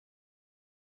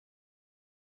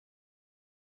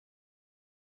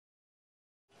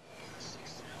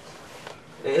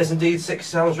It is indeed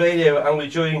Towns Radio, and we're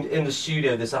joined in the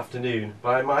studio this afternoon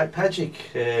by Mike Pejic.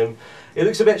 He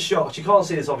looks a bit shocked. You can't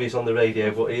see this obvious on the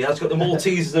radio, but he has got the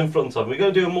Maltesers in front of him. We're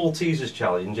going to do a Maltesers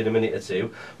challenge in a minute or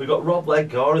two. We've got Rob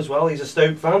Ledgar as well. He's a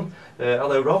Stoke fan.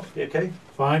 Hello, Rob. You okay?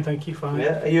 Fine, thank you. Fine.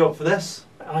 Yeah. Are you up for this?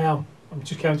 I am. I'm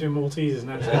just counting Maltesers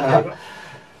now.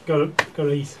 got to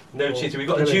eat. No cheating. We've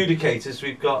got adjudicators.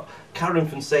 We've got Karen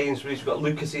from Sainsburys. We've got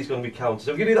Lucas. He's going to be counted.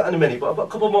 So we're going to do that in a minute. But I've got a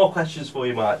couple more questions for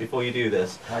you, Mike, before you do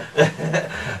this. Right.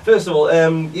 First of all,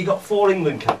 you got 4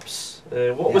 England caps.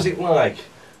 What was it like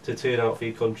to turn out for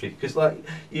your country? Because like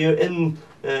you're in,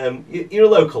 you're a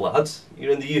local lad.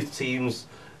 You're in the youth teams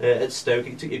at Stoke.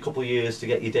 It took you a couple of years to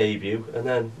get your debut, and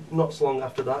then not so long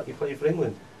after that, you played for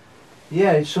England.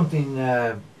 Yeah, it's something.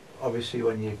 Obviously,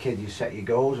 when you're a kid, you set your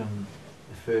goals, and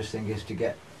the first thing is to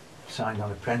get signed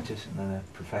on apprentice and then a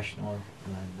professional.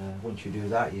 And then, once you do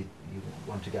that, you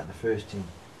want to get in the first team.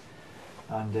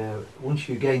 And once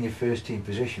you gain your first team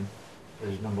position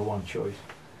as #1 choice,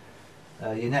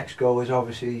 your next goal is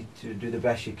obviously to do the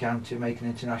best you can to make an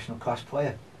international class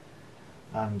player.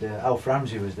 And Alf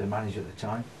Ramsey was the manager at the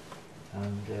time,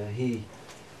 and he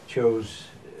chose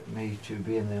me to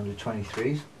be in the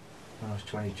under-23s when I was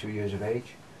 22 years of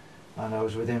age. And I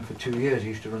was with him for 2 years. He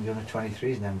used to run the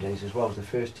under-23s in them days as well as the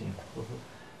first team.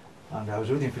 And I was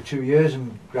with him for 2 years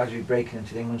and gradually breaking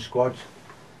into the England squad.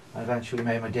 I eventually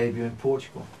made my debut in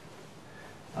Portugal.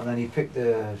 And then he picked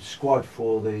the squad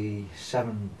for the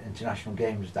 7 international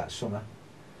games that summer.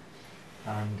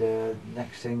 And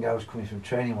next thing, I was coming from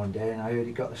training one day and I heard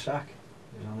he got the sack.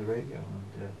 It was on the radio,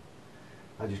 and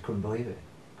I just couldn't believe it,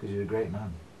 because he was a great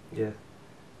man. Yeah.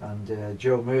 And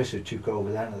Joe Mercer took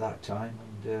over then at that time,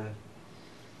 and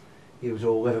he was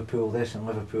all Liverpool this and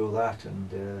Liverpool that,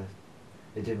 and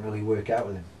it didn't really work out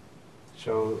with him.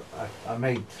 So I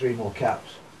made 3 more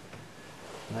caps,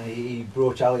 and then he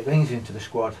brought Alec Lindsay into the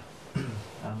squad,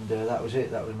 and that was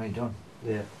it. That was me done.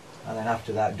 Yeah. And then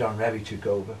after that, Don Revie took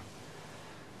over,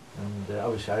 and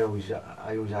obviously I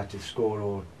always had to score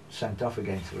or sent off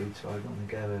against Leeds, so I don't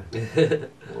think I ever.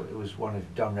 It was one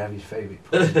of Don Revie's favourite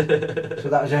players. So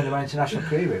that was the end of my international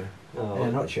career, really, in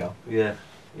a nutshell. Yeah,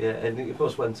 yeah, and you of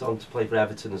course went on to play for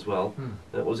Everton as well.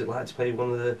 What was it like to play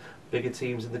one of the bigger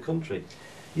teams in the country?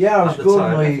 Yeah, I was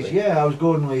Gordon Lee's. Yeah, I was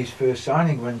Gordon Lee's first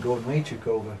signing when Gordon Lee took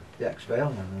over the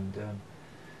ex-Valeman,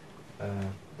 and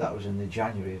that was in the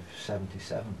January of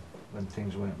 '77 when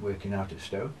things weren't working out at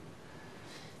Stoke.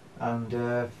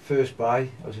 And first buy,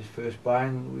 I was his first buy,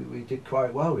 and we did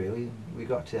quite well really. We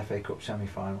got to the FA Cup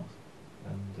semi-finals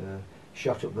and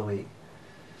shot up the league.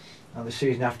 And the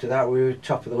season after that, we were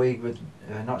top of the league with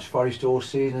Notts Forest all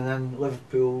season, and then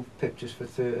Liverpool picked us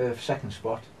for second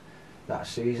spot that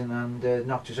season and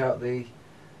knocked us out the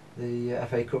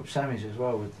FA Cup semis as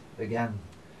well, with again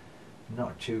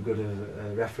not too good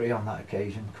a referee on that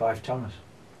occasion, Clive Thomas.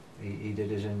 He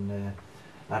did us in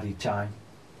added time.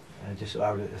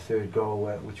 Disallowed a 3rd goal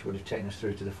which would have taken us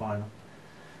through to the final,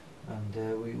 and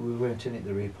we weren't in it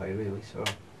the replay really. So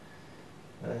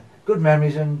good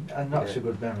memories and not so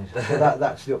good memories. So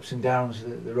that's the ups and downs,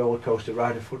 the roller coaster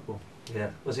ride of football.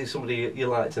 Yeah. Was he somebody you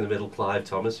liked in the middle, Clive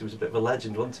Thomas? He was a bit of a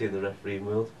legend, wasn't he, in the refereeing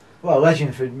world? Well, a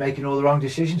legend for making all the wrong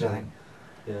decisions, I think.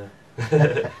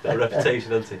 Yeah. A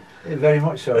reputation, hasn't he? Yeah, very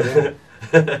much so. Yeah.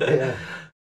 Yeah.